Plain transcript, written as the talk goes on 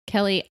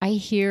Kelly, I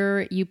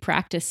hear you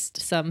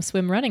practiced some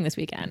swim running this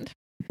weekend.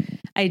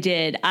 I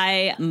did.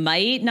 I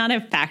might not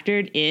have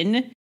factored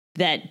in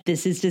that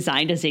this is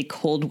designed as a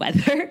cold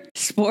weather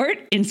sport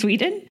in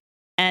Sweden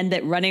and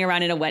that running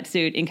around in a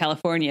wetsuit in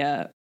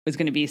California was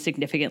going to be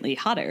significantly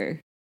hotter.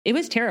 It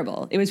was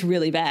terrible. It was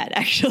really bad,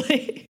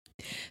 actually.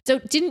 So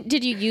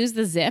did you use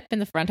the zip in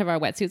the front of our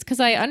wetsuits? Because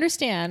I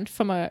understand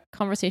from a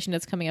conversation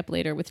that's coming up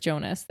later with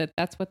Jonas that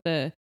that's what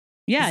the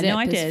zip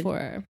I is did.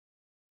 for.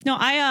 No,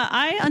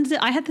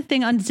 I had the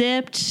thing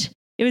unzipped.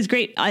 It was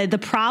great. The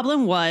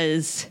problem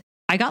was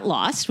I got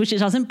lost, which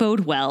doesn't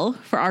bode well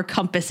for our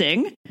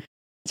compassing.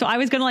 So I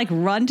was going to like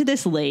run to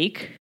this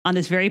lake on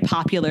this very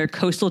popular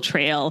coastal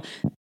trail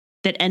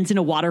that ends in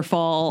a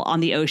waterfall on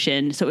the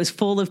ocean. So it was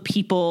full of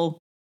people.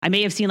 I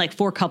may have seen like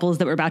 4 couples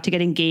that were about to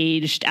get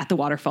engaged at the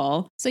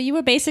waterfall. So you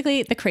were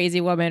basically the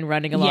crazy woman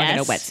running along in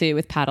a wetsuit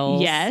with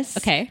paddles. Yes.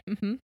 Okay.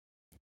 Mm-hmm.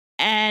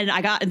 And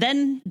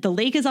then the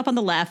lake is up on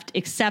the left,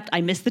 except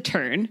I missed the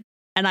turn.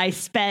 And I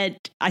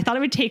thought it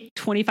would take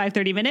 25,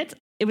 30 minutes.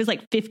 It was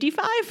like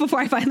 55 before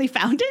I finally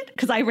found it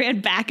because I ran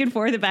back and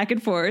forth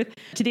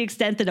to the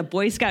extent that a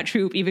Boy Scout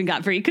troop even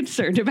got very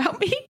concerned about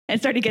me and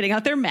started getting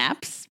out their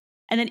maps.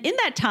 And then in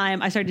that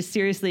time, I started to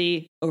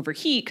seriously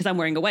overheat because I'm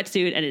wearing a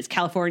wetsuit and it's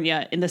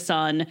California in the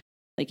sun,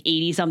 like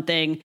 80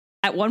 something.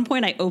 At one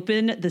point, I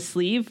opened the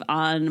sleeve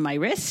on my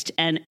wrist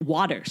and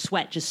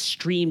sweat just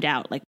streamed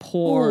out, like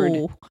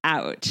poured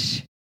out.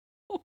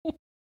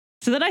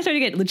 So then I started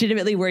to get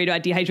legitimately worried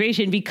about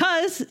dehydration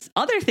because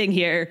other thing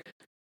here,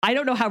 I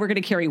don't know how we're going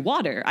to carry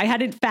water. I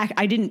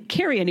didn't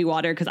carry any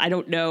water because I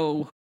don't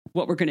know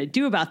what we're going to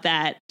do about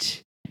that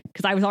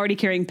because I was already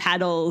carrying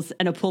paddles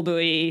and a pull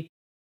buoy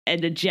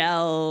and a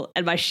gel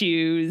and my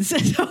shoes.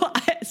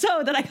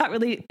 So then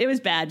it was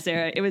bad,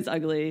 Sarah. It was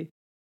ugly.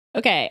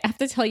 Okay, I have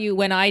to tell you,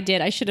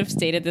 I should have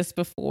stated this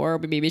before,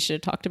 but maybe I should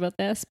have talked about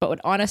this. But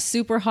on a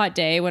super hot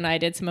day, when I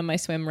did some of my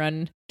swim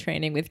run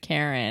training with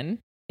Karen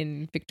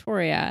in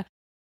Victoria,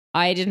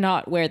 I did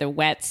not wear the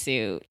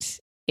wetsuit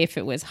if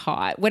it was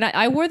hot. When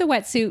I wore the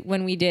wetsuit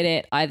when we did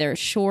it, either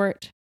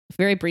short,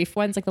 very brief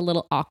ones, like the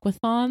little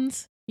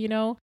aquathons,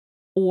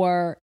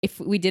 or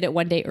if we did it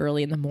one day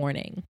early in the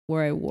morning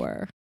where I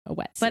wore a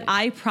wetsuit. But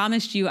I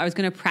promised you I was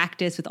going to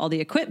practice with all the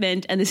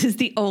equipment, and this is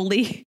the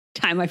only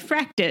time I've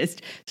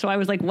practiced. So I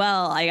was like,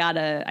 well, I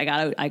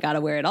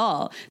gotta wear it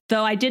all.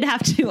 Though I did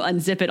have to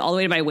unzip it all the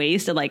way to my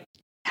waist and like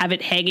have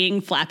it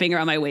flapping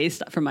around my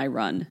waist for my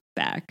run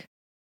back.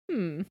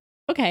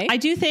 Okay. I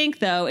do think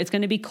though it's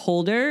going to be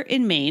colder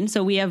in Maine.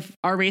 So we have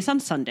our race on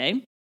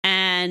Sunday,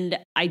 and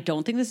I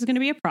don't think this is going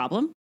to be a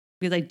problem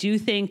because I do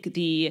think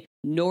the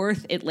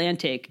North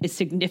Atlantic is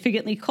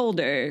significantly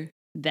colder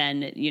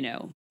than,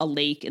 a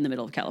lake in the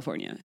middle of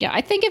California. Yeah,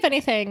 I think if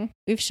anything,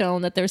 we've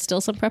shown that there's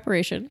still some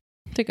preparation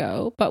to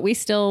go, but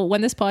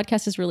when this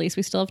podcast is released,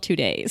 we still have 2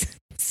 days.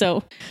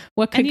 So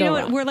what could go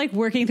wrong? We're like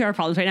working through our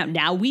problems right now.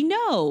 Now we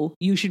know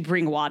you should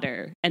bring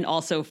water and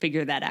also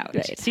figure that out.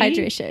 Right.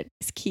 Hydration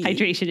is key.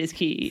 Hydration is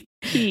key.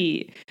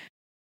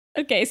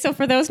 Okay, so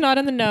for those not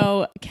in the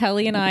know,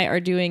 Kelly and I are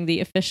doing the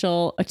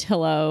official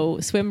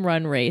Otillo swim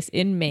run race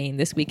in Maine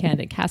this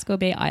weekend at Casco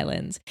Bay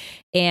Islands.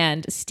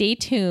 And stay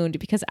tuned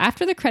because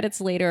after the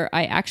credits later,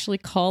 I actually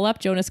call up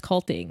Jonas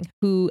Kolting,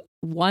 who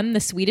won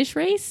the Swedish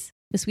race,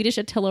 the Swedish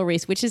Otillo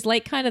race, which is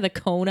like kind of the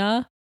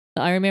Kona,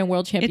 the Ironman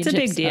World Championships. It's a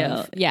big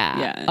deal.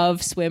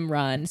 Of swim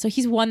run. So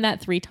he's won that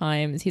 3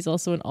 times. He's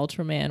also an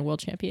Ultraman world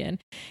champion.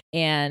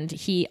 And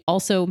he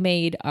also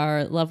made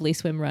our lovely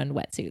swim run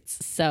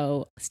wetsuits.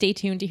 So stay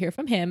tuned to hear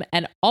from him.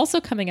 And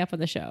also coming up on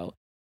the show,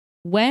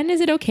 when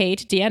is it okay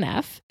to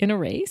DNF in a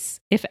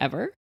race, if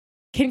ever?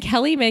 Can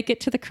Kelly make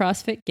it to the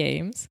CrossFit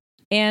Games?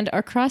 And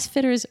are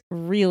CrossFitters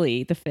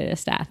really the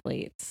fittest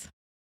athletes?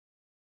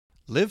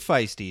 Live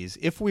Feisties,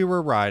 If We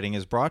Were Riding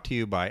is brought to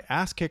you by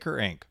Ass Kicker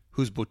Inc.,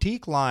 whose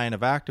boutique line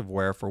of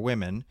activewear for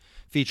women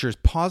features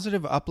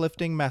positive,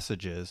 uplifting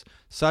messages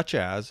such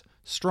as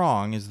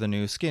 "Strong is the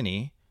new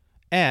skinny"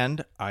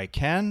 and "I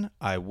can,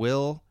 I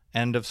will,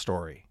 end of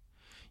story."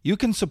 You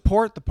can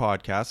support the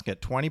podcast,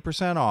 get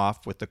 20%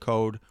 off with the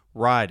code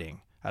RIDING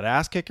at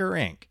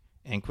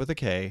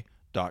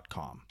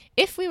AssKickerInc.com.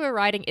 If We Were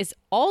Riding is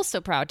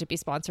also proud to be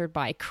sponsored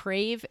by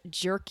Crave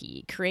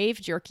Jerky. Crave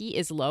Jerky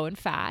is low in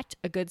fat,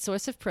 a good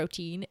source of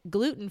protein,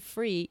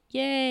 gluten-free,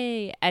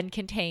 yay, and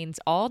contains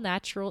all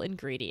natural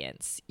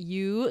ingredients.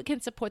 You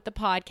can support the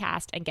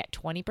podcast and get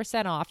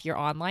 20% off your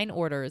online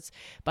orders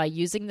by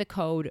using the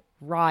code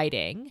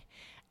RIDING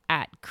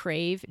at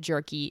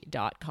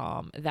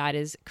cravejerky.com. That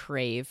is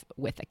Crave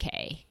with a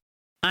K.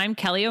 I'm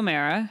Kelly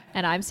O'Mara.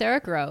 And I'm Sarah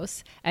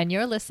Gross, and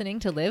you're listening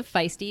to Live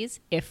Feisties,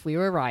 If We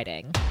Were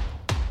Riding.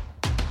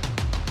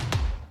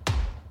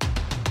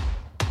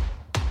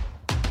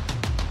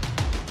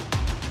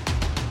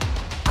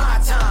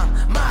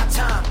 My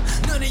time.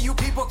 None of you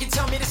people can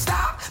tell me to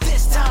stop.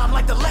 This time,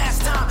 like the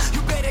last time,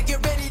 you better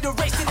get ready to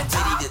race to the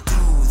top. I'm ready to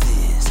do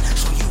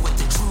this, show you what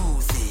the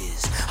truth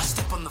is. I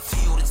step on the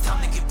field, it's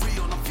time to get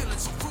real, I'm feeling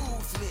so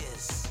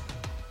ruthless.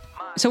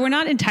 So we're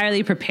not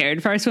entirely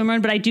prepared for our swim run,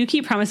 but I do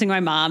keep promising my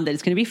mom that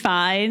it's going to be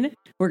fine.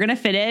 We're going to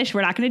finish.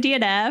 We're not going to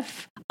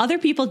DNF. Other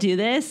people do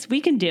this.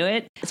 We can do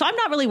it. So I'm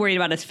not really worried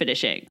about us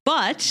finishing,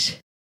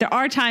 but there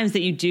are times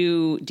that you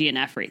do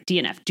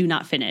DNF, do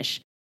not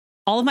finish.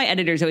 All of my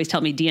editors always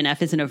tell me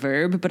DNF isn't a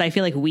verb, but I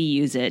feel like we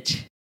use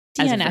it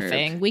as a verb.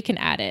 DNFing. We can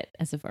add it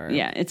as a verb.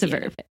 Yeah, it's a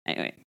verb.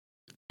 Anyway.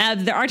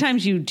 There are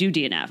times you do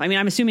DNF. I mean,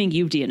 I'm assuming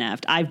you've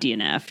DNF'd. I've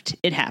DNF'd.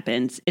 It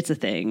happens. It's a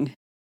thing.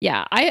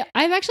 Yeah,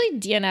 I've actually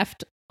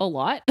DNF'd a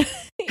lot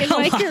in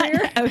my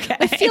career. Okay.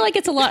 I feel like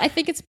it's a lot. I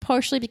think it's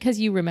partially because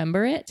you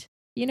remember it,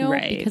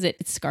 Right. because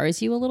it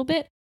scars you a little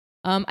bit.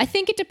 I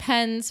think it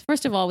depends,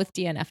 first of all, with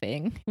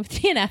DNFing,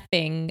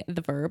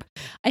 the verb,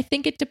 I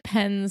think it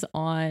depends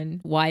on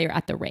why you're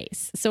at the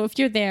race. So if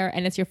you're there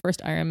and it's your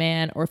first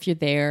Ironman, or if you're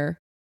there,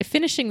 if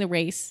finishing the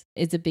race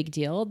is a big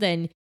deal,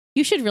 then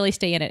you should really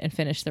stay in it and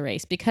finish the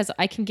race, because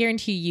I can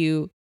guarantee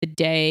you the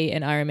day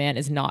an Ironman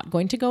is not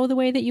going to go the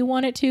way that you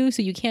want it to.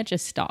 So you can't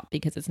just stop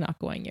because it's not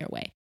going your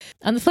way.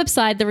 On the flip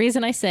side, the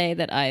reason I say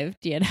that I've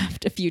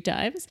DNF'd a few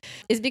times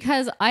is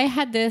because I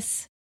had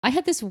this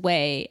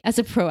way as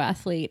a pro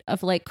athlete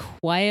of like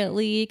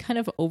quietly kind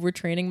of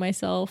overtraining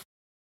myself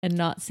and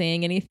not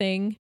saying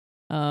anything,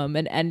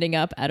 and ending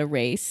up at a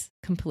race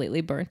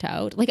completely burnt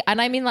out. Like, and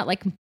I mean that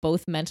like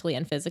both mentally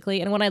and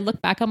physically. And when I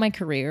look back on my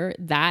career,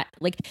 that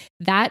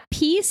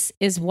piece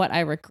is what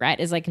I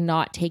regret, is like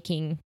not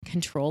taking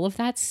control of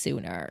that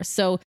sooner.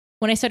 So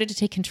when I started to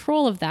take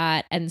control of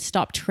that and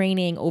stop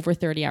training over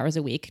 30 hours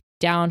a week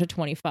down to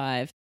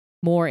 25,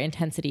 more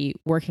intensity,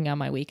 working on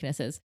my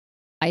weaknesses,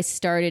 I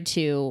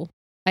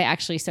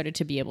actually started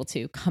to be able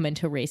to come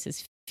into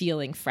races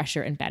feeling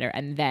fresher and better,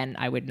 and then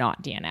I would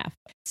not DNF.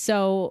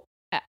 So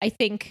I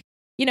think,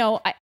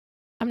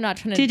 I'm not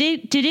trying to...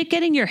 Did it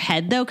get in your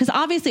head though? Because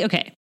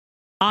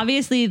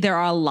obviously there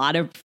are a lot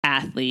of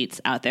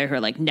athletes out there who are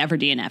like never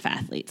DNF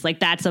athletes. Like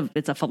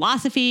it's a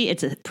philosophy,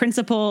 it's a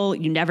principle,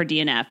 you never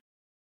DNF.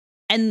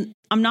 And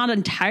I'm not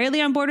entirely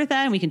on board with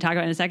that, and we can talk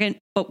about it in a second.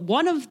 But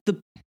one of the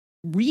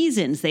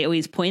reasons they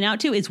always point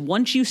out to is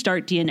once you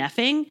start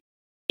DNFing,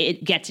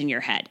 it gets in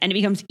your head and it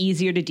becomes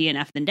easier to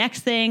DNF the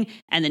next thing.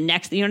 And the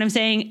next, you know what I'm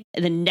saying?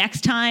 The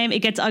next time it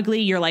gets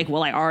ugly, you're like,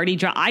 well,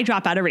 I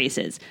drop out of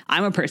races.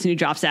 I'm a person who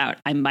drops out.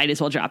 I might as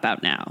well drop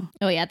out now.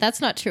 Oh yeah, that's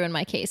not true in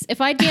my case.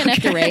 If I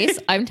DNF'd a race,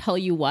 I'm tell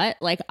you what,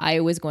 like I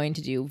was going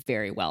to do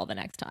very well the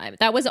next time.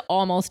 That was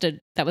almost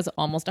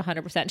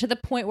 100%, to the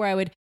point where I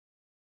would,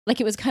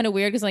 like, it was kind of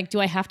weird because like, do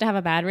I have to have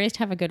a bad race to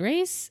have a good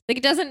race?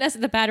 Like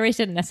the bad race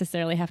didn't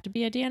necessarily have to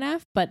be a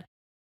DNF, but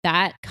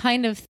that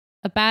kind of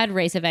a bad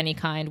race of any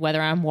kind,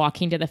 whether I'm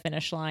walking to the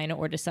finish line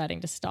or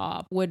deciding to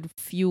stop, did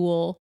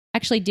fuel,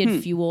 I'd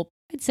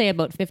say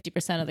about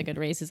 50% of the good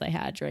races I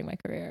had during my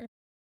career.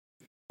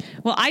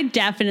 Well, I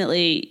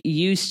definitely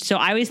so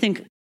I always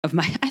think of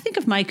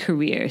my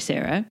career,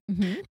 Sarah,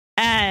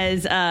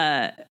 as,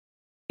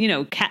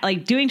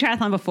 like doing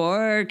triathlon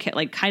before,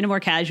 like kind of more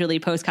casually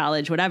post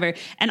college, whatever.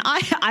 And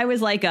I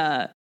was like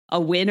a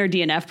win or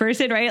DNF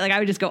person, right? Like I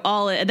would just go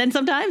all in. And then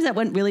sometimes that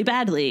went really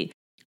badly.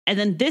 And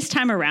then this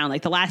time around,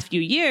 like the last few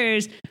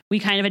years, we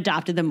kind of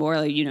adopted the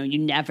more, you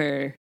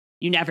never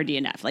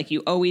DNF. Like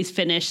you always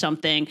finish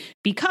something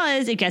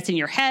because it gets in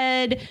your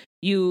head.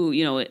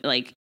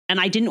 And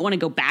I didn't want to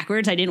go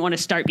backwards. I didn't want to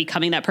start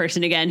becoming that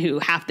person again who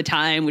half the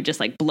time would just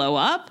like blow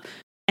up.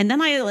 And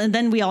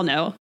then we all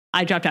know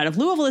I dropped out of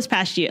Louisville this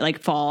past year,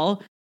 like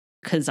fall,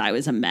 because I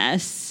was a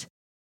mess.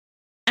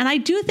 And I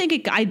do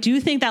think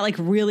that like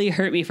really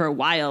hurt me for a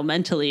while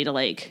mentally to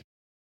like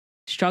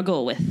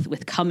struggle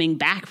with coming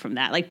back from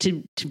that, like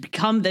to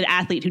become the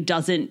athlete who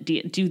doesn't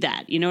do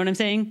that. You know what I'm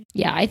saying?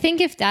 Yeah, I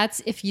think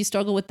if you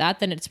struggle with that,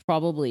 then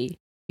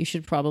you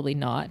should probably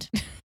not.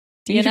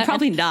 You should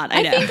probably not.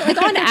 I know. think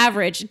like on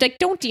average, like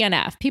don't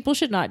DNF. People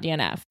should not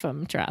DNF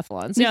from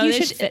triathlons.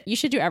 So you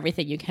should do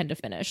everything you can to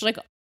finish. Like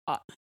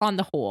on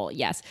the whole,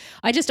 yes.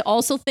 I just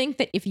also think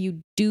that if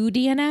you do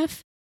DNF,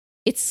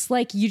 it's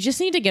like you just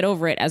need to get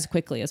over it as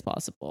quickly as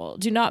possible.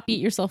 Do not beat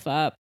yourself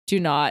up. Do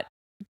not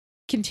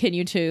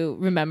continue to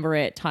remember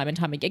it time and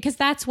time again, because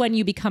that's when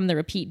you become the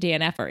repeat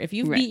DNFer. If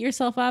you've beat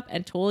yourself up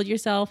and told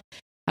yourself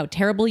how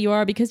terrible you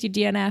are because you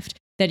DNF'd,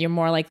 then you're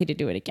more likely to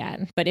do it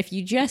again. But if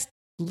you just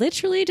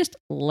literally just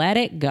let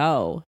it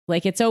go,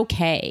 like it's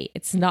okay.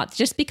 It's not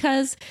just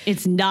because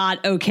it's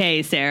not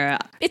okay, Sarah.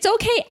 It's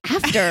okay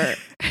after.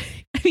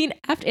 I mean,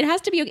 after, it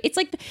has to be okay.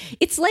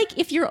 It's like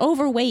if you're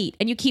overweight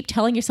and you keep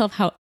telling yourself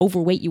how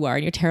overweight you are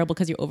and you're terrible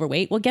because you're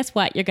overweight. Well, guess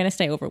what? You're going to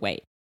stay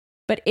overweight.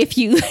 But if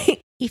you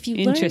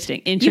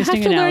interesting you have to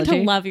analogy. learn to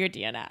love your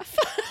DNF.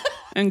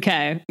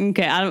 Okay.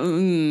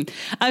 Okay.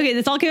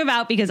 This all came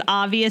about because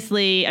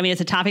obviously, I mean, it's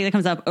a topic that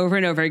comes up over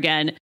and over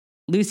again.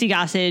 Lucy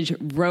Gossage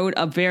wrote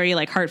a very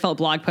like heartfelt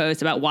blog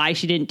post about why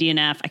she didn't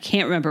DNF. I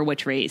can't remember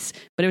which race,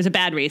 but it was a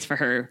bad race for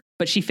her,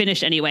 but she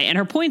finished anyway. And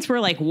her points were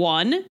like,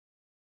 1,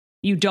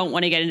 you don't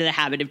want to get into the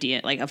habit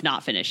of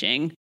not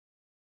finishing.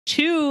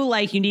 2,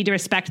 like you need to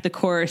respect the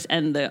course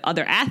and the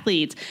other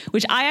athletes,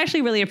 which I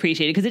actually really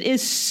appreciated because it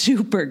is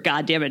super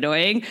goddamn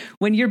annoying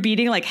when you're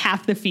beating like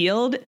half the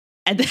field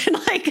And then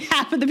like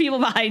half of the people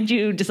behind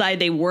you decide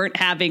they weren't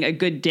having a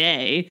good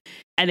day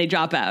and they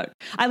drop out.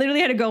 I literally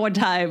had to go one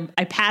time.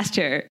 I passed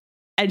her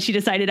and she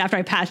decided after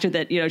I passed her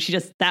that, she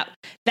just,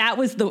 that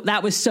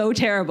was so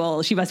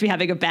terrible. She must be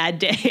having a bad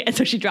day. And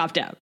so she dropped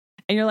out.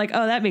 And you're like,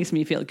 oh, that makes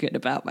me feel good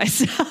about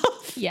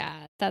myself. Yeah,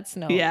 that's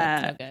no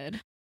good.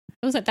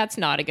 It was like, that's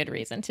not a good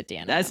reason to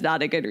DNF. That's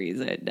not a good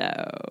reason.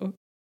 No.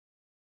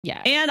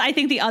 Yeah. And I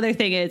think the other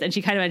thing is, and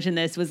she kind of mentioned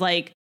this, was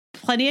like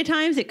plenty of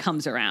times it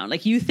comes around.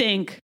 Like you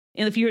think,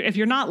 and if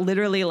you're not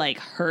literally like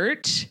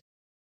hurt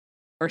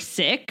or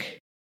sick,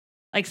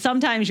 like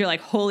sometimes you're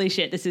like, holy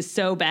shit, this is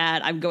so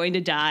bad. I'm going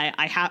to die.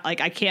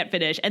 I can't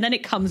finish. And then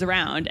it comes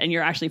around and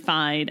you're actually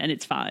fine and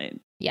it's fine.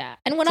 Yeah.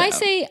 And when I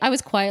say I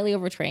was quietly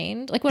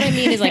overtrained, like what I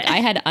mean is like I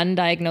had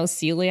undiagnosed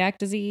celiac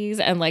disease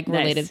and like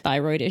related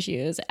thyroid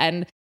issues.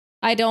 And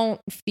I don't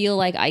feel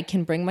like I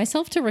can bring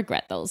myself to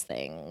regret those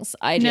things.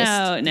 I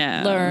just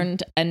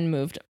learned and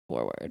moved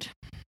forward.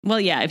 Well,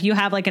 yeah, if you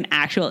have like an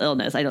actual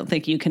illness, I don't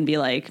think you can be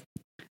like,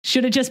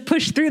 should have just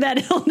pushed through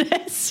that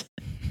illness.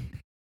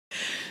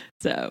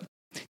 So,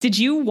 did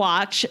you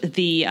watch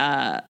the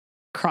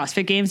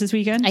CrossFit Games this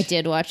weekend? I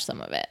did watch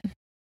some of it.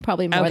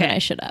 Probably more than I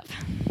should have.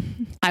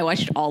 I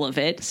watched all of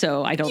it,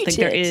 so I don't think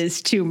there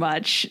is too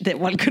much that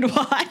one could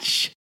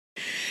watch.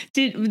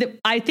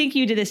 I think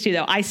you did this too,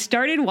 though. I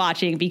started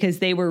watching because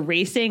they were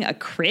racing a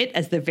crit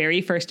as the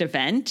very first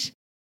event.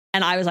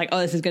 And I was like, oh,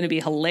 this is going to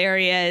be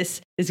hilarious.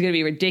 This is going to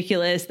be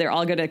ridiculous. They're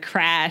all going to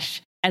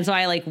crash. And so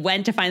I like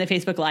went to find the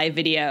Facebook Live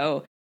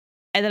video.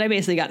 And then I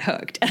basically got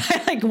hooked. And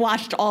I like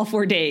watched all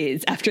 4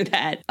 days after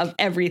that of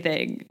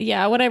everything.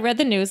 Yeah, when I read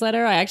the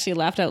newsletter, I actually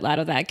laughed out loud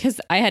at that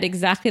because I had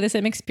exactly the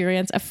same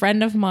experience. A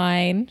friend of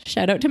mine,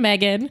 shout out to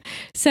Megan,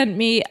 sent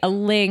me a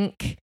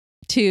link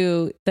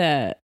to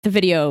the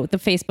video, the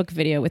Facebook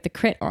video with the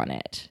crit on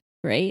it,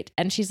 right?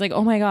 And she's like,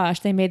 oh my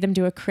gosh, they made them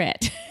do a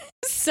crit.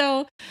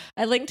 So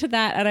I linked to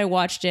that and I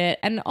watched it.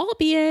 And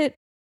albeit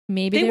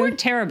maybe they weren't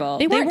terrible.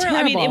 They weren't terrible.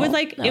 I mean, it was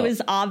like, it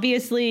was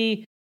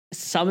obviously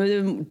some of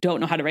them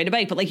don't know how to ride a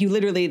bike, but like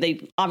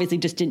they obviously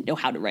just didn't know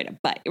how to ride a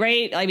bike,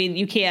 right? I mean,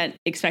 you can't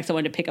expect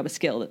someone to pick up a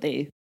skill that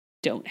they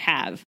don't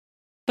have.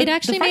 But it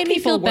actually made me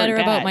feel better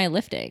about my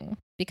lifting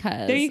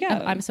because there you go.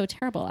 I'm so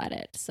terrible at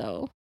it.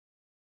 So,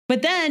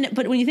 but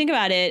when you think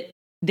about it,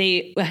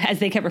 as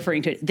they kept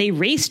referring to it, they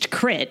raced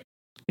crit,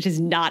 which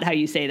is not how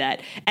you say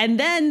that. And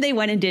then they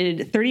went and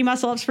did 30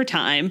 muscle ups for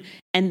time.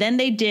 And then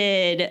they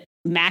did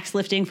max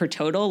lifting for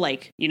total,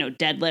 like,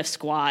 deadlift,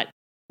 squat.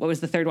 What was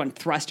the third one?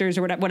 Thrusters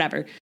or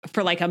whatever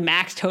for like a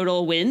max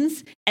total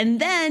wins. And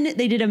then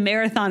they did a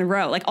marathon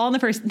row, like all in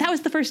that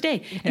was the first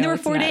day. And there were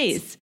 4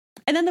 days.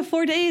 And then the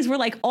 4 days were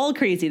like all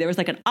crazy. There was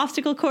like an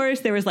obstacle course.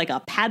 There was like a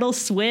paddle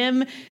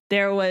swim.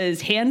 There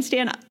was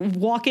handstand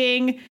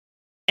walking.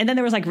 And then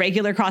there was like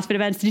regular CrossFit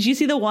events. Did you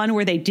see the one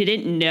where they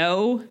didn't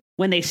know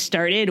when they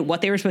started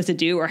what they were supposed to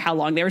do or how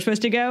long they were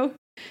supposed to go?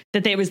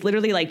 That they was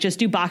literally like, just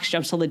do box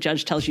jumps till the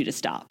judge tells you to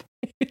stop.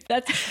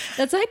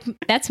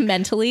 That's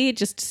mentally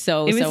just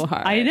so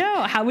hard. I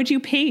know. How would you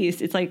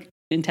pace? It's like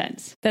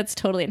intense. That's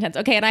totally intense.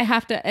 Okay. And I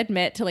have to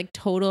admit to like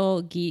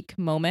total geek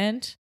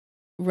moment.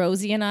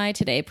 Rosie and I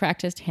today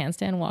practiced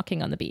handstand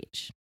walking on the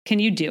beach. Can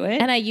you do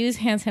it? And I use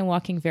handstand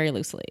walking very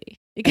loosely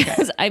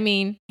because I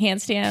mean,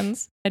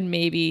 handstands and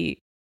maybe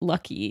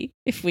lucky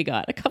if we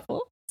got a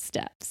couple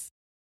steps.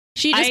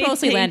 She just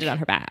mostly landed on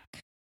her back.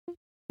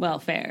 Well,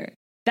 fair.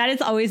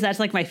 That's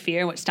like my fear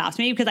and what stops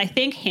me, because I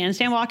think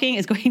handstand walking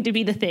is going to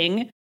be the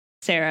thing,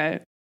 Sarah,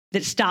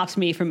 that stops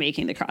me from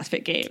making the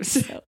CrossFit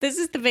Games. So this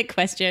is the big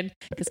question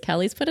because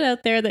Kelly's put it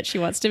out there that she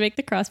wants to make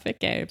the CrossFit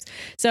Games.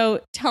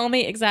 So tell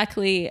me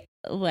exactly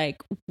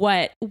like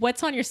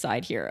what's on your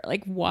side here?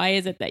 Like, why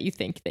is it that you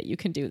think that you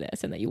can do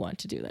this and that you want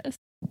to do this?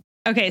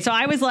 Okay. So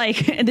I was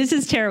like, and this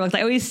is terrible because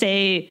I always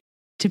say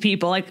to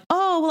people like,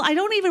 oh, well, I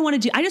don't even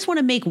want to I just want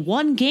to make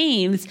one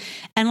games.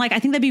 And like, I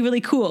think that'd be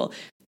really cool.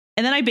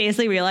 And then I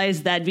basically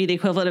realized that'd be the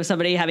equivalent of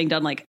somebody having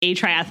done like a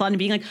triathlon and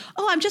being like,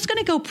 oh, I'm just going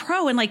to go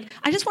pro. And like,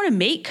 I just want to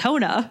make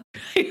Kona.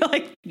 You're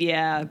like,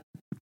 yeah.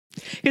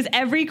 Because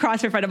every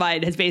CrossFit friend of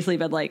mine has basically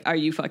been like, are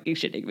you fucking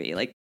shitting me?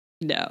 Like,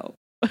 no.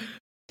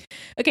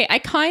 Okay. I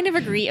kind of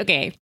agree.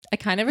 Okay. I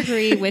kind of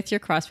agree with your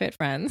CrossFit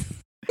friends.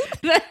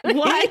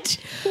 What?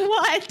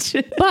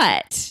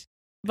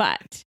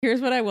 But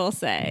here's what I will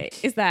say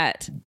is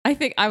that I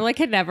think I'm like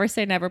a never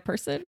say never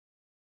person.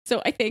 So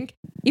I think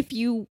if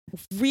you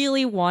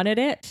really wanted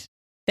it,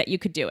 that you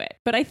could do it.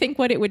 But I think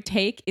what it would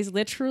take is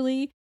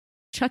literally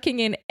chucking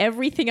in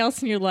everything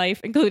else in your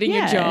life, including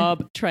your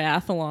job,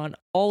 triathlon,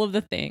 all of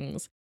the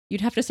things.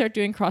 You'd have to start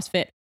doing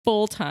CrossFit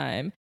full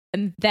time.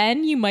 And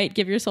then you might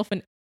give yourself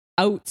an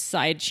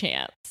outside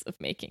chance of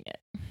making it.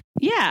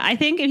 Yeah, I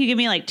think if you give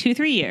me like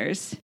 2-3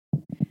 years,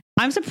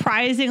 I'm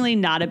surprisingly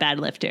not a bad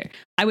lifter.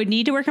 I would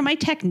need to work on my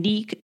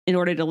technique in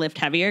order to lift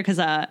heavier because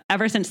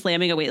ever since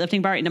slamming a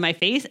weightlifting bar into my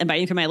face and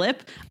biting through my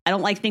lip, I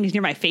don't like things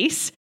near my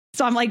face.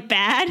 So I'm like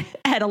bad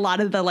at a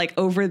lot of the like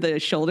over the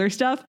shoulder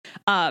stuff. So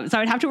I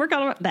would have to work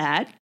on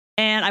that.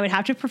 And I would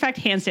have to perfect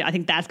handstand. I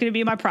think that's going to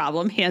be my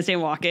problem, handstand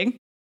walking.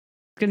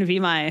 going to be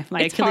my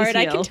It's Achilles hard,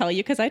 heel. I can tell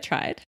you, because I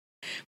tried.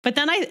 But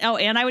then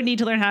I would need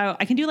to learn how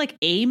I can do like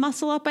a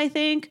muscle up, I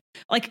think.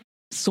 Like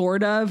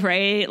sort of,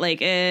 right? Like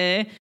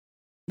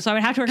so I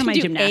would have to work on my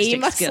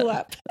gymnastics skill.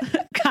 Up.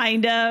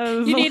 Kind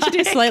of. You need to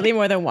do slightly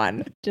more than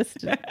one. Just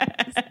gonna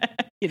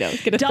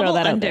double throw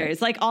that out there.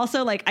 unders. Like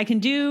also like I can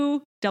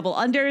do double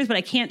unders, but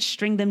I can't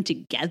string them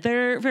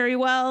together very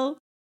well.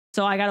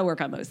 So I got to work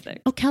on those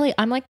things. Oh, Kelly,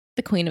 I'm like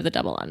the queen of the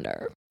double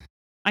under.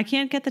 I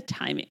can't get the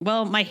timing.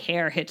 Well, my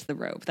hair hits the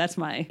rope. That's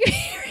my.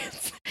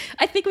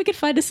 I think we could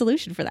find a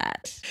solution for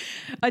that.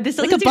 This Like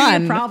doesn't a seem to be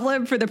bun. a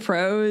problem for the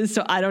pros,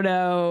 so I don't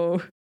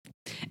know.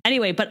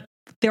 Anyway, but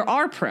there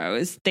are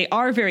pros. They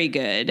are very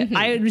good. Mhm.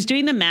 I was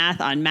doing the math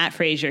on Matt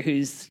Frazier,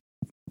 who's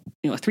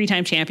a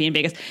 3-time champion in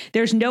Vegas.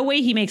 There's no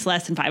way he makes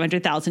less than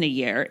 $500,000 a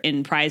year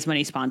in prize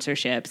money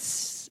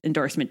sponsorships,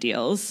 endorsement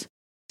deals.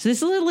 So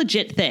this is a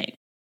legit thing.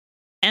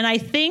 And I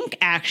think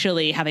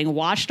actually, having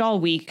watched all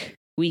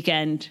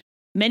weekend,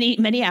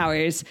 many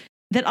hours,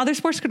 that other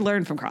sports could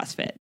learn from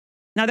CrossFit.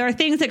 Now, there are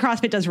things that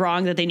CrossFit does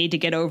wrong that they need to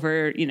get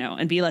over,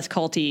 and be less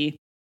culty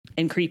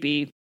and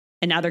creepy.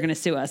 And now they're going to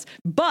sue us.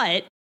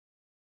 But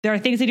there are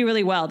things they do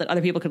really well that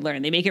other people could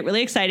learn. They make it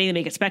really exciting. They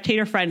make it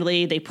spectator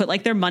friendly. They put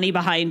like their money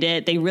behind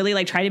it. They really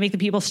like try to make the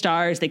people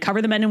stars. They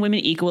cover the men and women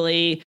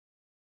equally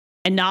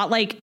and not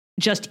like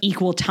just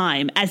equal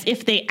time, as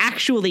if they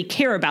actually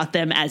care about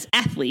them as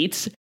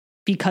athletes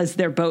because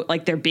they're both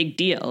like their big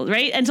deal.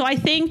 Right. And so I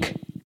think,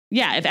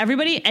 yeah, if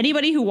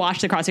anybody who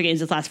watched the CrossFit Games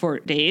this last 4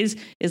 days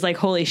is like,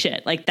 holy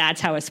shit, like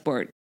that's how a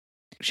sport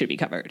should be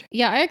covered.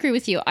 Yeah, I agree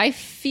with you. I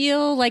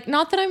feel like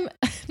not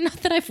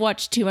that I've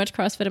watched too much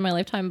CrossFit in my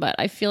lifetime, but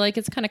I feel like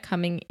it's kind of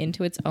coming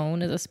into its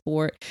own as a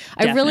sport.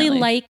 I really Definitely.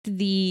 liked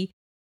the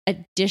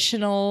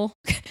additional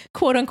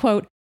quote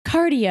unquote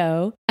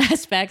cardio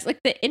aspects, like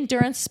the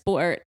endurance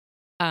sport.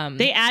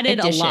 They added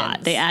a lot.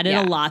 additions. They added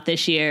Yeah. a lot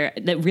this year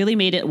that really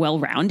made it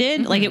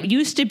well-rounded. Like it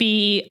used to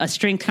be a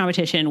strength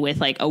competition with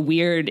like a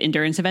weird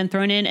endurance event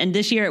thrown in. And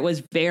this year it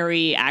was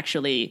very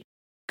actually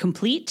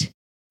complete,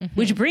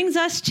 which brings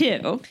us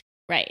to,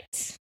 Right.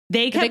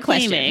 they The kept big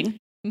question. claiming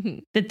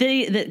Mhm. that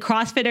that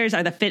CrossFitters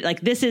are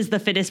this is the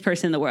fittest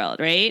person in the world,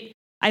 right?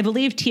 I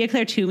believe Tia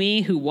Claire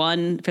Toomey, who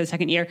won for the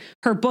second year,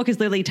 her book is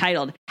literally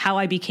titled "How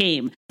I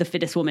Became the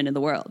Fittest Woman in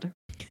the World."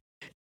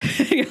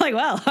 You're like,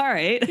 well, all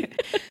right.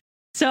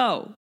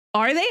 So,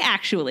 are they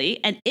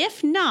actually? And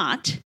if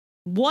not,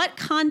 what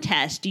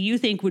contest do you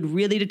think would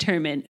really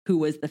determine who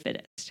was the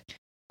fittest?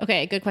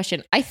 Okay, good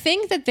question. I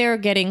think that they're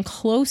getting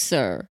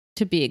closer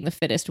to being the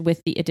fittest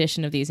with the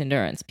addition of these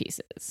endurance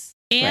pieces.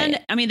 And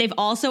Right. I mean, they've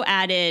also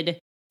added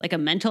like a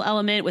mental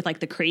element with like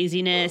the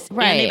craziness.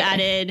 Right. And they've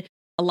added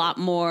a lot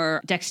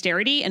more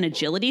dexterity and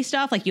agility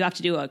stuff. Like you have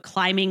to do a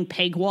climbing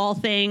peg wall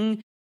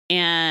thing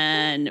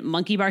and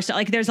monkey bar stuff.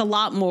 Like there's a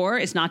lot more.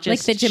 It's not just Like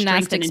the strength and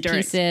gymnastics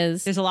endurance.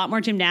 pieces. There's a lot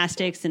more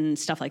gymnastics and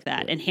stuff like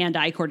that, and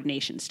hand-eye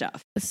coordination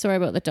stuff. Sorry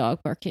about the dog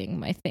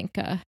barking. I think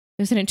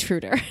there's an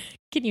intruder.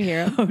 Can you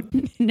hear him?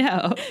 Oh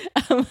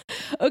no!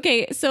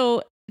 Okay,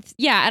 so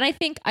yeah, and I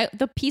think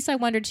the piece I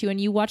wondered too,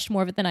 and you watched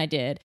more of it than I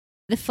did,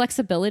 the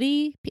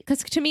flexibility,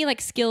 because to me,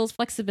 like skills,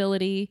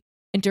 flexibility,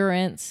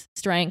 endurance,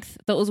 strength,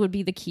 those would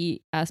be the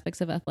key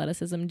aspects of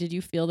athleticism. Did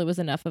you feel there was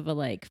enough of a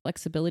like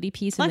flexibility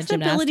piece in the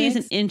Flexibility is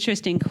an gymnastics?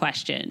 interesting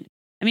question.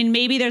 I mean,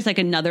 maybe there's like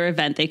another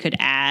event they could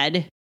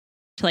add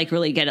to like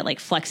really get at like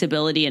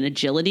flexibility and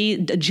agility.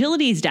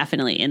 Agility is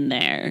definitely in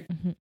there.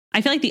 Mhm.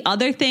 I feel like the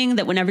other thing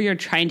that whenever you're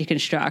trying to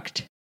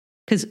construct,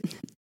 because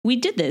we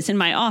did this in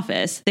my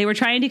office, they were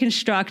trying to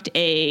construct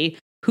a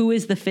who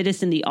is the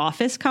fittest in the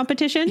office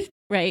competition.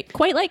 Right,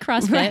 quite like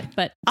CrossFit, Right.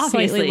 but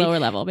Obviously. slightly lower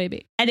level,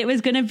 maybe. And it was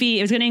going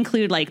to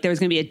include like, there was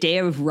going to be a day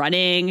of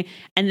running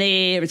and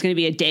there was going to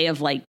be a day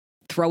of like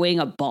throwing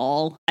a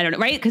ball. I don't know,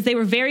 right? Because they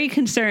were very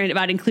concerned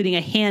about including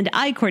a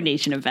hand-eye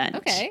coordination event.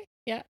 Okay,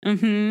 yeah.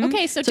 Mm-hmm.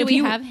 Okay, so do if we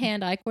you- have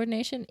hand-eye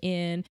coordination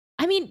in?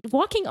 I mean,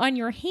 walking on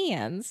your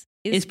hands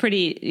Is is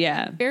pretty,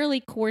 yeah.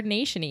 fairly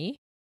coordination-y.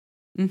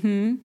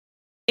 Mm-hmm.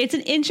 It's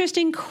an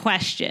interesting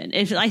question.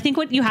 I think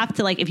what you have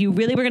to like, if you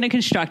really were going to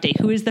construct a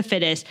who is the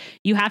fittest,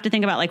 you have to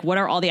think about like what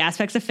are all the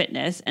aspects of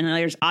fitness. And then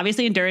there's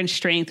obviously endurance,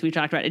 strength. We've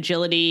talked about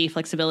agility,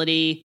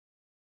 flexibility.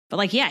 But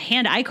like, yeah,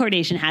 hand-eye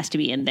coordination has to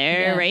be in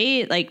there, Yeah.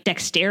 right? Like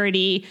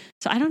dexterity.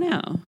 So I don't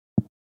know.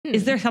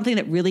 Is there something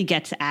that really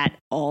gets at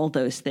all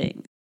those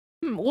things?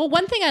 Well,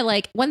 one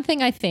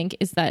thing I think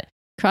is that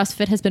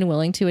CrossFit has been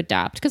willing to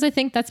adapt, because I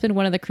think that's been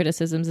one of the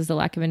criticisms is the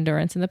lack of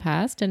endurance in the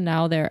past, and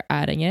now they're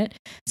adding it.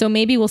 So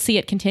maybe we'll see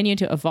it continue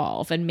to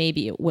evolve, and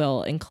maybe it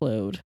will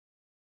include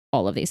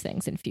all of these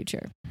things in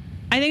future.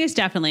 I think it's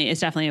definitely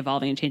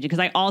evolving and changing, because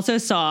I also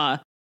saw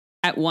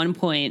at one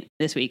point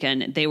this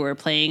weekend, they were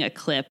playing a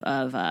clip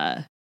of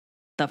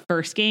the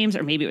first games,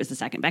 or maybe it was the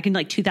second, back in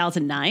like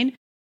 2009,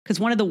 because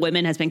one of the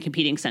women has been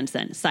competing since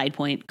then. Side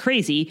point,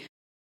 crazy.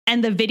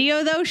 And the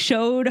video though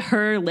showed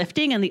her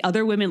lifting and the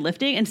other women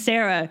lifting, and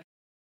Sarah,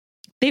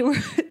 they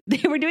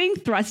were doing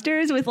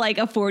thrusters with like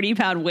a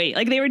 40-pound weight.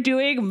 Like they were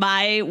doing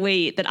my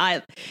weight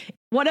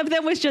One of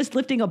them was just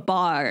lifting a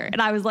bar.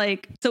 And I was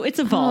like, so it's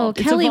Oh, evolved.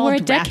 It's Kelly, we're a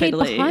evolved decade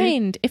rapidly.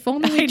 behind. If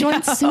only I we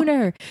joined know.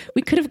 sooner,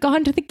 we could have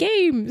gone to the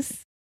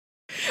games.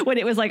 When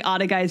it was like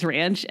on a guy's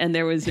ranch and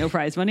there was no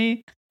prize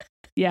money.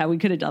 Yeah, we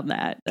could have done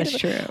that. That's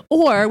true.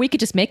 Or we could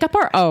just make up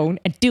our own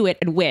and do it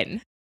and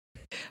win.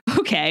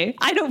 Okay.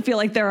 I don't feel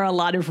like there are a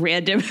lot of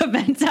random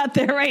events out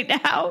there right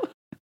now.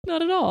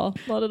 Not at all.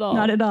 Not at all.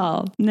 Not at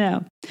all.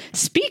 No.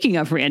 Speaking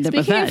of random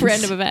Speaking events. of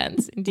random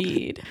events,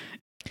 indeed.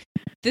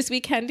 This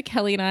weekend,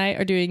 Kelly and I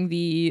are doing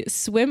the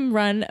swim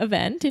run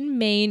event in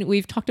Maine.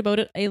 We've talked about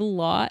it a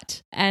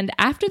lot. And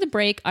after the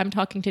break, I'm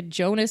talking to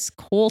Jonas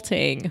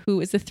Kolting, who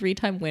is the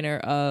 3-time winner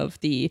of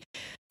the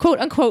quote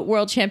unquote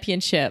world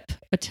championship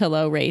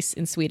Attilo race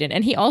in Sweden.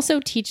 And he also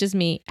teaches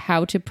me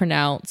how to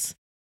pronounce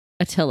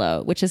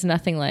Attilo, which is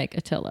nothing like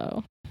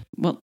Attilo.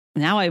 Well,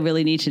 now I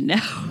really need to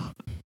know.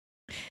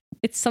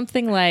 It's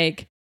something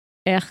like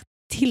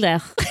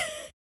Ertiller.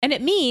 And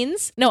it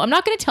means, no, I'm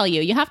not going to tell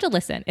you. You have to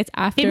listen. It's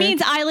after. It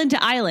means island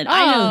to island. Oh,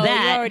 I know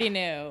that. You already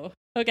knew.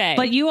 Okay.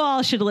 But you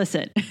all should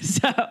listen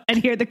and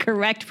hear the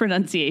correct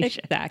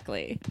pronunciation.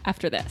 Exactly.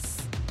 After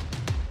this.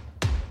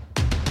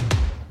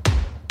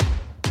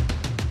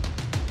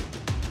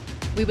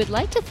 We would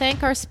like to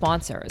thank our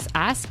sponsors,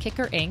 Ass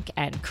Kicker Inc.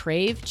 and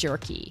Crave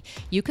Jerky.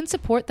 You can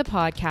support the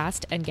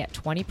podcast and get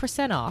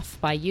 20% off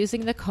by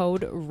using the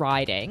code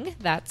RIDING,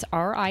 that's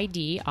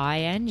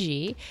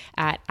RIDING,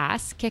 at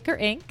Ass Kicker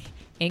Inc.,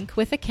 Inc.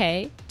 with a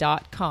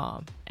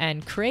K.com,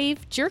 and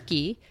Crave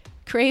Jerky,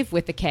 Crave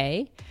with a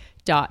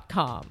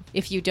K.com.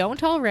 If you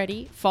don't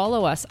already,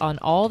 follow us on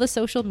all the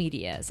social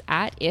medias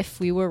at If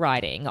We Were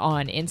Riding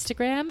on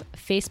Instagram,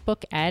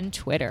 Facebook, and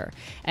Twitter.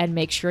 And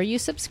make sure you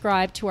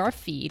subscribe to our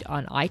feed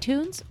on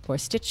iTunes or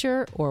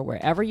Stitcher or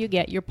wherever you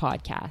get your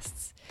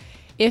podcasts.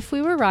 If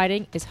We Were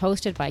Riding is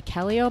hosted by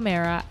Kelly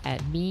O'Mara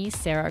and me,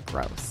 Sarah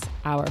Gross.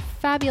 Our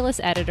fabulous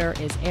editor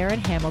is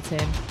Aaron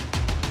Hamilton.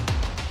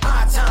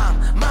 My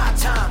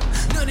time.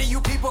 None of you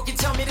people can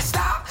tell me to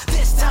stop.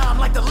 This time,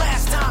 like the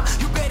last time,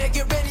 you better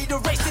get ready to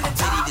race to the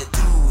top. Ready to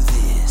do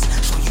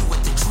this, show you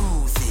what the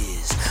truth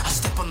is. I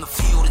step on the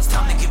field, it's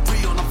time to get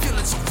real. I'm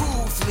feeling so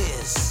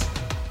ruthless.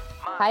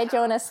 Hi,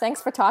 Jonas.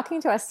 Thanks for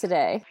talking to us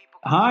today.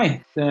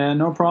 Hi,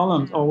 no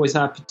problem. Always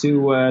happy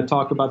to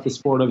talk about the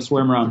sport of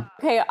swim run.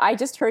 Okay, I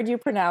just heard you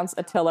pronounce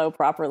Attilo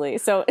properly.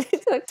 So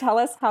tell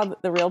us how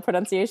the real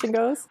pronunciation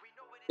goes.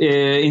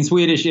 In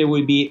Swedish, it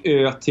would be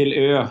ö till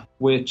ö,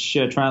 which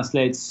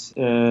translates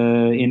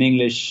in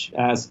English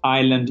as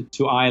island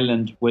to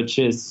island, which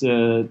is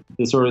the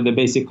sort of the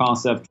basic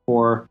concept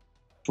for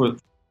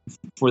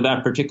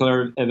that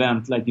particular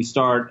event. Like you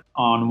start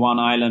on one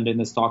island in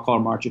the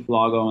Stockholm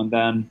Archipelago, and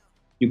then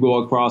you go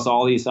across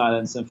all these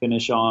islands and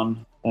finish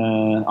on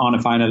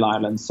a final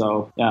island.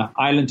 So yeah,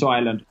 island to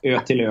island,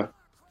 ö till ö.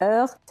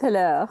 Ö till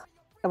ö.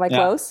 Am I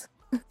close?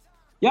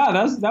 Yeah,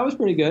 that was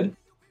pretty good.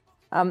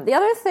 The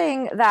other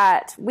thing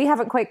that we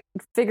haven't quite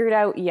figured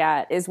out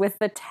yet is with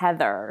the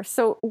tether.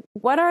 So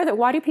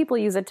why do people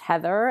use a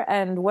tether,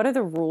 and what are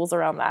the rules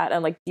around that?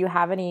 And do you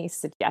have any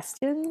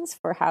suggestions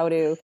for how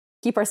to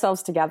keep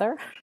ourselves together?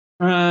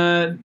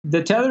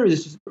 The tether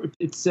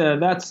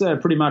that's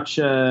pretty much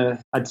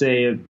I'd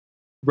say a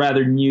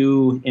rather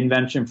new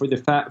invention for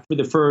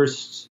the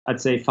first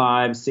I'd say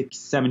 5, 6,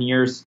 7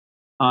 years.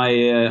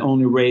 I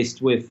only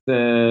raced with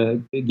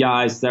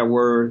guys that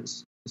were,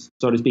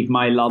 so to speak,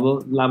 my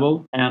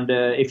level. And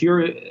if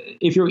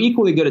you're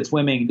equally good at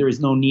swimming, there is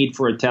no need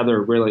for a tether,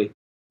 really.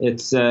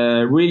 It's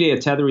really a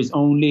tether is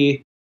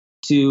only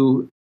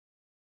to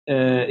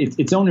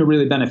it's only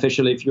really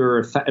beneficial if you're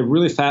a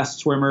really fast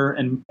swimmer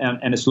and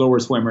a slower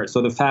swimmer.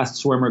 So the fast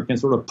swimmer can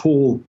sort of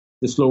pull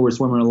the slower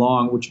swimmer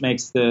along, which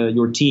makes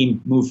your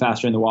team move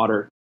faster in the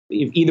water.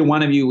 If either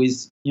one of you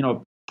is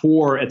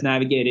poor at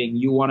navigating,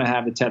 you want to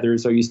have a tether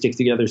so you stick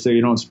together so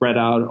you don't spread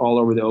out all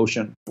over the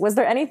ocean. Was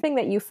there anything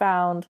that you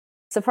found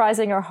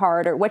surprising or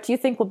hard, or what do you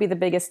think will be the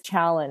biggest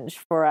challenge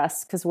for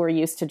us, because we're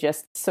used to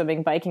just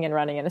swimming, biking, and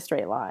running in a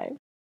straight line?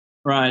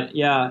 Right.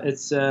 Yeah.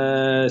 It's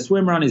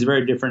swim run is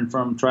very different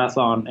from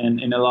triathlon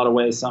in a lot of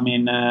ways. I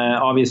mean,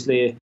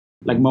 obviously,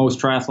 like most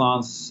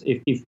triathlons,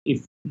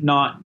 if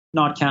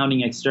not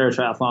counting Xterra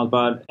triathlons,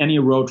 but any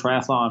road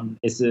triathlon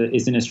is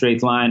in a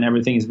straight line.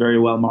 Everything is very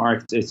well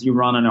marked. You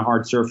run on a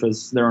hard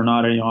surface. There are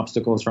not any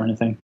obstacles or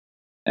anything.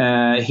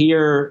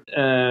 Here,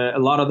 a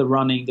lot of the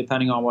running,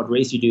 depending on what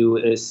race you do,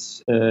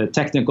 is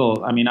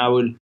technical. I mean, I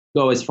would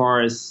go as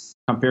far as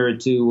compare it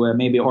to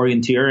maybe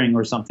orienteering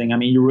or something. I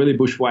mean, you're really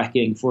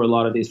bushwhacking for a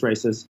lot of these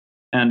races.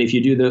 And if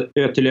you do the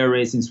Ötillö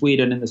race in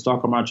Sweden, in the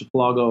Stockholm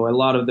Archipelago, a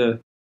lot of the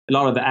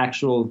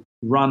actual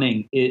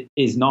running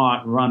is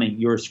not running.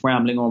 You're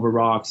scrambling over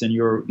rocks and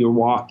you're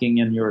walking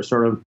and you're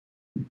sort of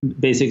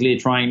basically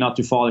trying not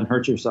to fall and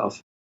hurt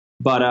yourself.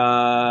 But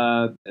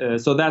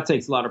so that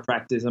takes a lot of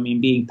practice. I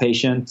mean, being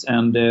patient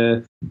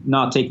and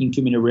not taking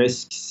too many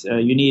risks.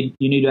 You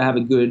need to have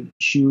a good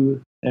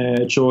shoe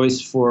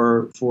choice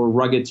for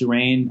rugged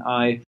terrain.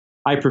 I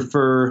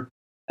prefer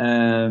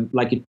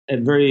like a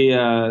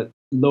very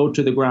low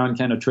to the ground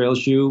kind of trail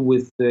shoe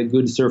with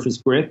good surface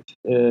grip.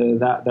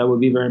 That would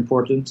be very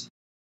important.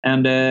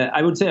 And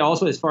I would say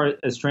also, as far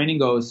as training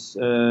goes,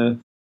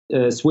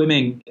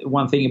 swimming,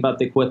 one thing about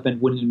the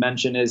equipment we didn't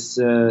mention is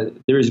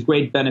there is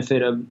great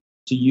benefit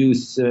to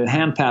use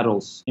hand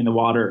paddles in the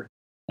water.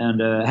 And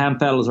hand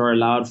paddles are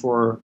allowed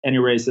for any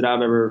race that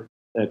I've ever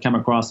come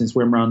across in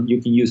swim run.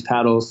 You can use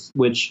paddles,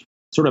 which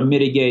sort of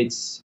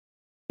mitigates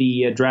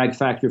the drag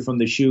factor from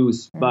the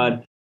shoes. Mm-hmm.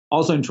 But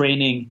also in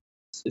training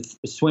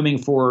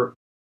for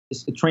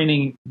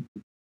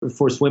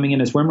swimming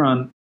in a swim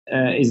run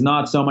is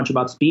not so much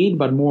about speed,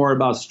 but more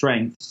about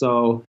strength.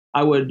 So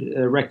I would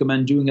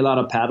recommend doing a lot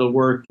of paddle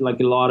work, like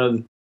a lot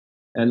of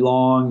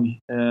long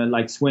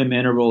like swim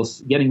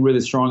intervals, getting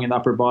really strong in the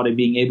upper body,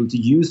 being able to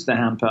use the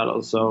hand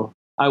paddles. So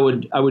I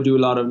would do a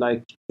lot of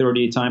like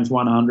 30 times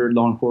 100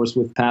 long course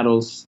with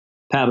paddles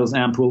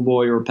and pull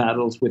buoy, or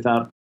paddles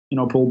without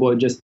pull buoy,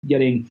 just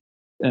getting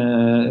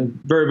very,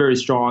 very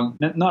strong,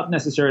 not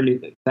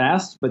necessarily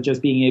fast, but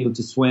just being able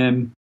to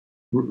swim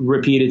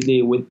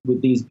repeatedly with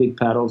these big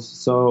paddles.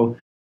 So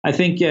I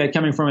think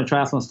coming from a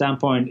triathlon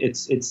standpoint,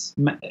 it's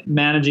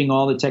managing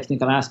all the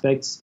technical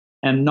aspects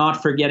and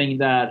not forgetting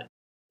that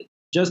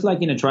just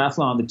like in a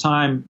triathlon,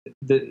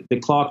 the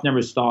clock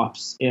never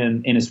stops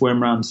in a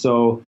swim run.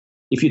 So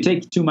if you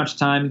take too much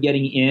time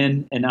getting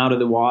in and out of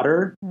the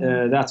water,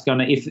 that's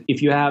gonna,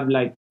 if you have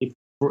if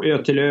for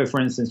Ötelö,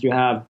 for instance, you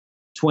have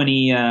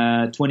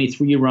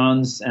 23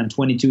 runs and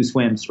 22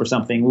 swims or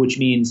something, which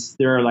means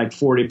there are like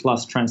 40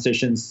 plus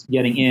transitions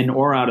getting in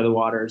or out of the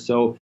water.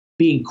 So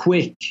being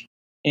quick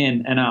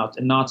in and out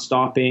and not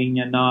stopping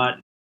and not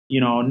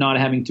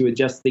having to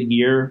adjust the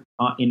gear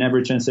in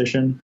every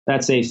transition,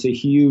 that saves a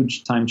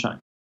huge time chunk.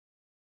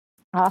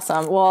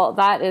 Awesome. Well,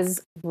 that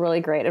is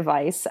really great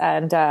advice.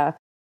 And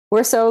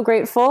we're so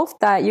grateful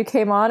that you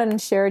came on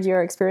and shared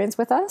your experience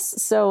with us.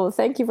 So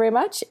thank you very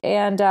much.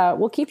 And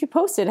we'll keep you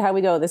posted how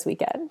we go this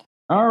weekend.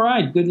 All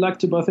right. Good luck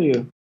to both of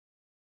you.